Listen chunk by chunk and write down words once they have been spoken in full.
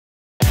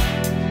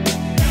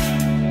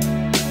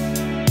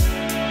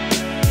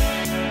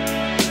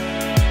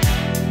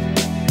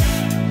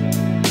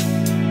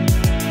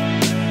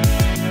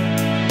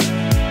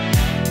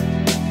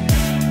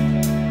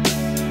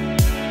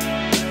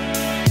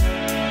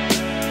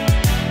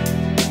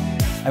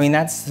I mean,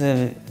 that's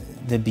the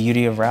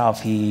beauty of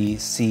Ralph. He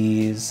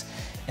sees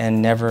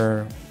and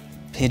never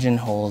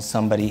pigeonholes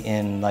somebody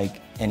in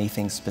like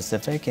anything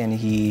specific, and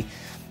he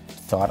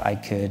thought I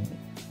could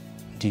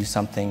do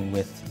something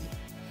with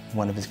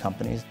one of his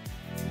companies.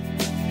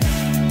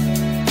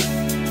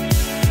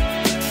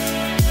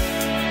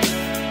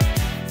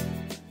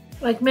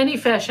 Like many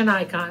fashion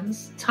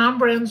icons, Thom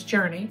Browne's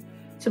journey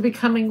to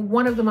becoming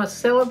one of the most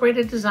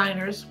celebrated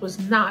designers was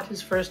not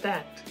his first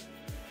act.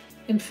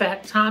 In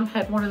fact, Thom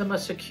had one of the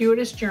most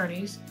circuitous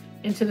journeys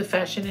into the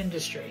fashion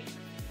industry.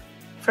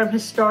 From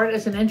his start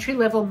as an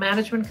entry-level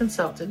management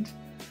consultant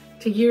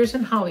to years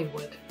in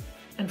Hollywood,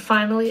 and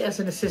finally as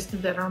an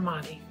assistant at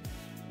Armani.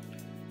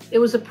 It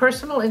was a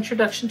personal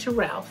introduction to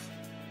Ralph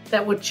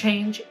that would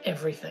change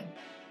everything.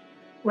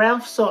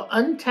 Ralph saw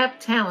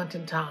untapped talent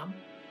in Thom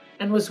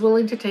and was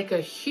willing to take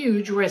a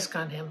huge risk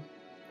on him,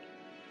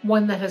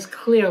 one that has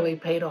clearly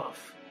paid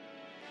off.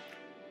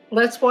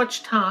 Let's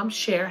watch Thom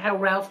share how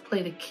Ralph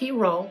played a key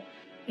role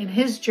in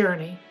his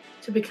journey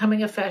to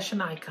becoming a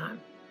fashion icon,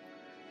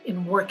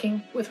 in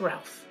working with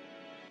Ralph.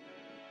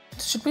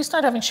 Should we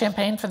start having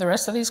champagne for the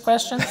rest of these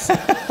questions?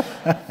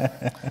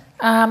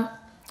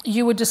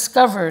 You were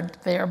discovered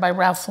there by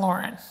Ralph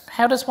Lauren.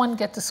 How does one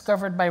get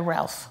discovered by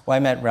Ralph? Well, I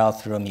met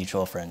Ralph through a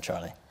mutual friend,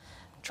 Charles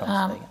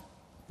Fagan.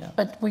 Yeah.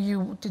 But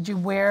did you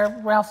wear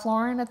Ralph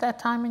Lauren at that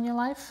time in your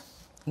life?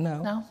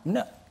 No.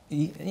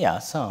 Yeah,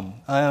 some.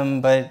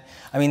 But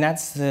I mean,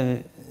 that's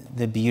the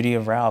beauty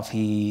of Ralph.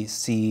 He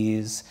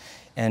sees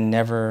and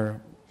never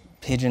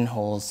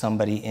pigeonholes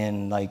somebody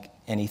in like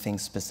anything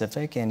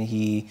specific, and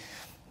he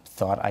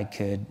thought I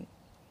could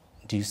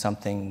do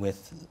something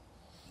with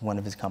one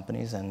of his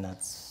companies, and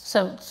that's...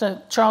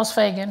 So Charles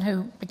Fagan,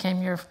 who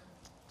became your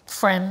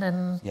friend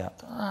and yeah.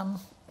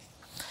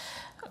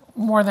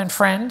 More than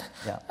friend,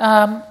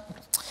 yeah.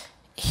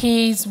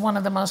 He's one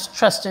of the most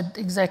trusted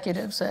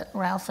executives at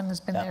Ralph and has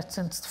been yeah. there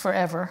since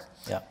forever.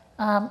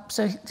 Yeah.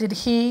 So did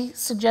he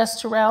suggest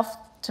to Ralph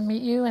to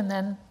meet you, and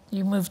then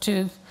you moved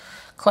to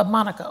Club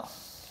Monaco?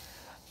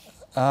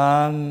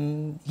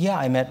 Yeah,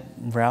 I met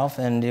Ralph,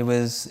 and it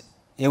was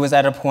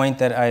at a point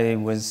that I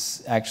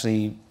was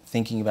actually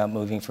thinking about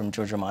moving from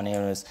Giorgio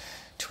Armani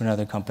to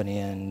another company,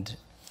 and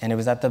it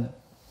was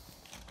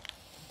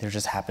there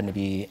just happened to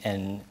be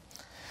an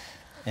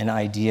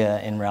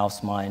idea in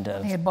Ralph's mind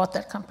of he had bought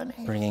that company,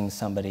 bringing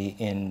somebody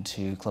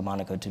into Club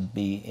Monaco to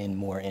be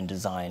more in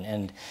design,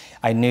 and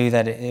I knew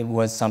that it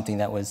was something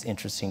that was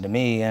interesting to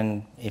me,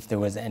 and if there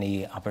was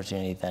any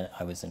opportunity that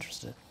I was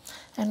interested.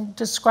 And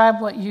describe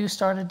what you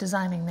started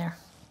designing there.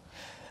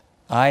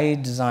 I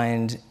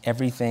designed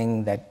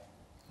everything that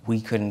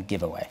we couldn't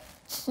give away.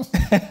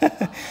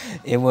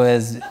 It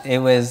was,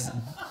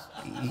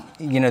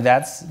 you know,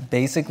 that's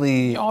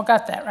basically... You all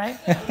got that, right?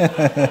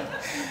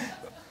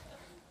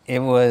 It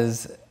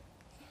was,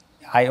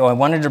 I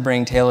wanted to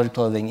bring tailored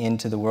clothing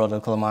into the world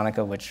of Club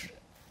Monaco, which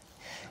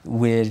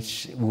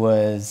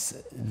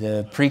was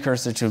the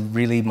precursor to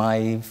really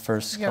my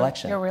first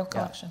collection. Your real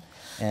collection.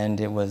 Yeah. And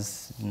it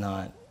was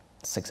not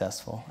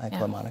successful at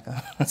Club Monaco.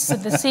 So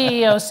the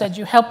CEO said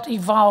you helped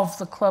evolve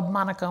the Club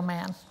Monaco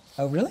man.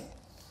 Oh, really?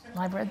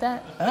 I've read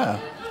that.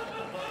 Oh.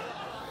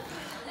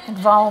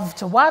 Evolved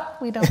to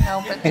what? We don't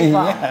know, but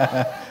evolved.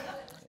 Yeah.